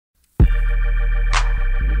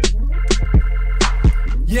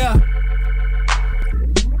Yeah.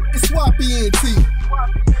 It's S.W.A.P ENT.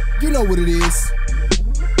 You know what it is.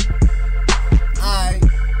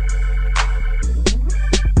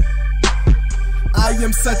 I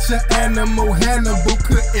am such an animal, Hannibal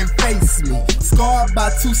couldn't face me. Scarred by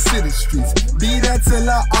 2 city streets. Be that till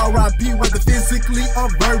I R.I.P. whether physically or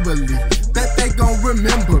verbally. Bet they gon'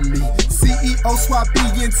 remember me. CEO S.W.A.P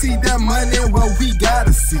ENT, that money, well we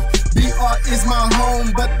gotta see. BR is my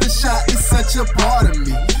home, but the shot is such a part of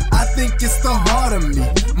me. I think it's the heart of me.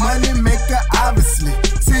 Money maker, obviously.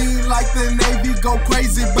 Seem like the Navy go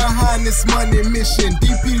crazy behind this money mission.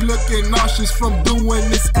 DP looking nauseous from doing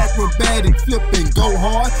this acrobatic flipping. Go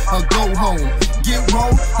hard or go home. Get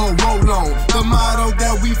roll or roll on. The motto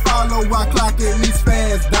that we follow while clocking these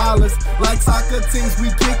fast dollars. Like soccer teams, we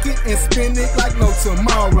kick it and spin it like no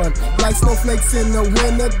tomorrow. Like snowflakes in the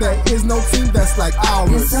winter, there is no team that's like ours.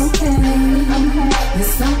 It's okay,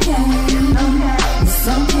 it's okay, it's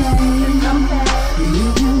okay.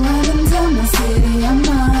 You can run and tell my city I'm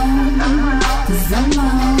on, 'cause I'm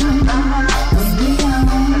on, 'cause we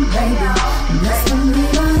on, baby. Let's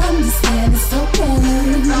believe I understand. It's okay,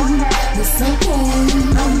 it's okay, it's okay.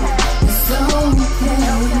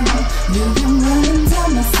 You can run and tell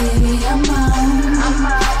my city I'm on,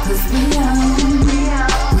 'cause we on, baby.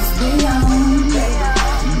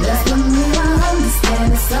 Let's believe I understand.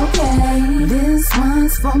 It's okay. This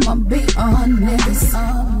one's for my beyond niggas,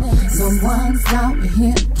 the ones out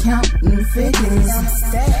here counting figures.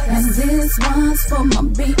 And this one's for my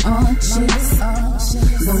beyond chicks,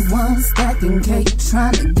 the ones stacking cake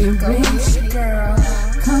trying to get rich.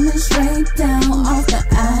 Coming straight down off the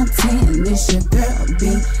I-10. This your girl,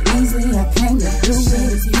 be easy. I came to do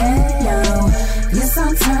it, yeah, yo. Yes, I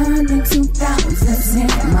turned in 2010.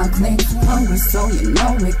 My clique hungry, so you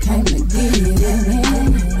know it came to get it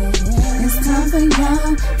in. It's time for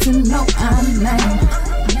y'all to know I'm name.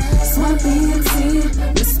 S.W.A.P ENT,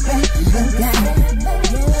 respect the game.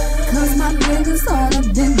 'Cause my niggas harder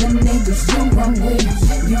than the niggas you run with.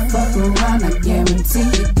 You fuck around, I guarantee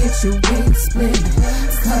you get your wig split.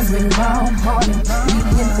 'Cause we raw harder, we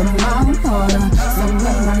get them out harder. So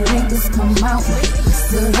when my niggas come out,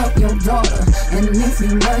 stood up your daughter. And if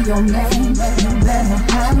you know your name, you better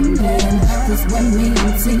have them in. 'Cause when me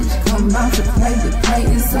and T come out to play, we play.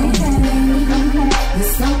 It's okay,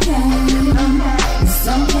 it's okay, it's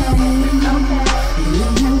okay. You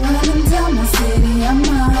can run and tell my city I'm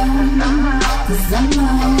on, 'cause I'm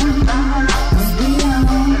on, 'cause we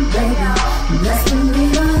on, baby. Let's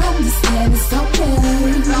believe I understand. It's okay,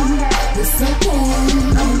 it's okay, it's okay.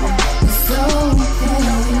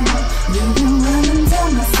 You can run and tell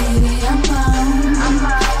my city I'm on,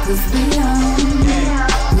 'cause we on, baby.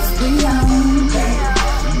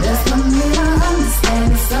 Let's believe I understand.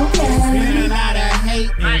 It's okay. There's been a lot of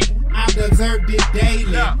hate, I've observed it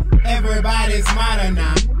daily. Everybody's motto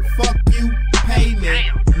now. Fuck you, pay me.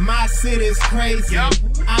 My city's crazy.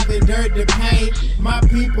 I've endured the pain. My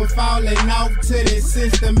people falling off to this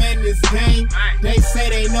system and this game. They say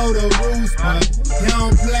they know the rules, but they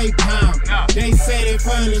don't play palm. They say they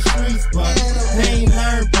from the streets, but they ain't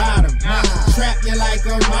learned about them. Trap you like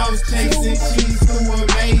a mouse chasing cheese through a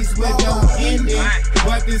maze with no ending.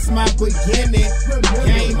 But this my beginning.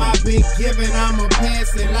 Game I've been given, I'ma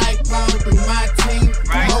pass it like ball through my team.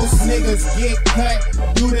 Most niggas get cut,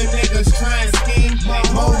 do the niggas try and scheme.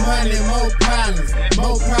 More money, more problems,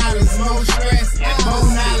 more stress, more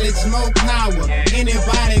knowledge, more power.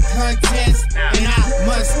 Anybody contest, and I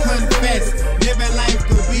must confess, living life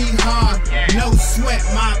could be hard. No sweat,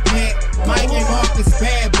 my pet. Mike and Marcus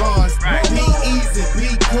bad bars. Be easy, be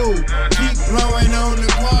cool. Keep blowing on the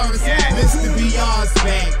chorus. Mr. BR's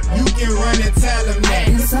back. You can run and tell him that.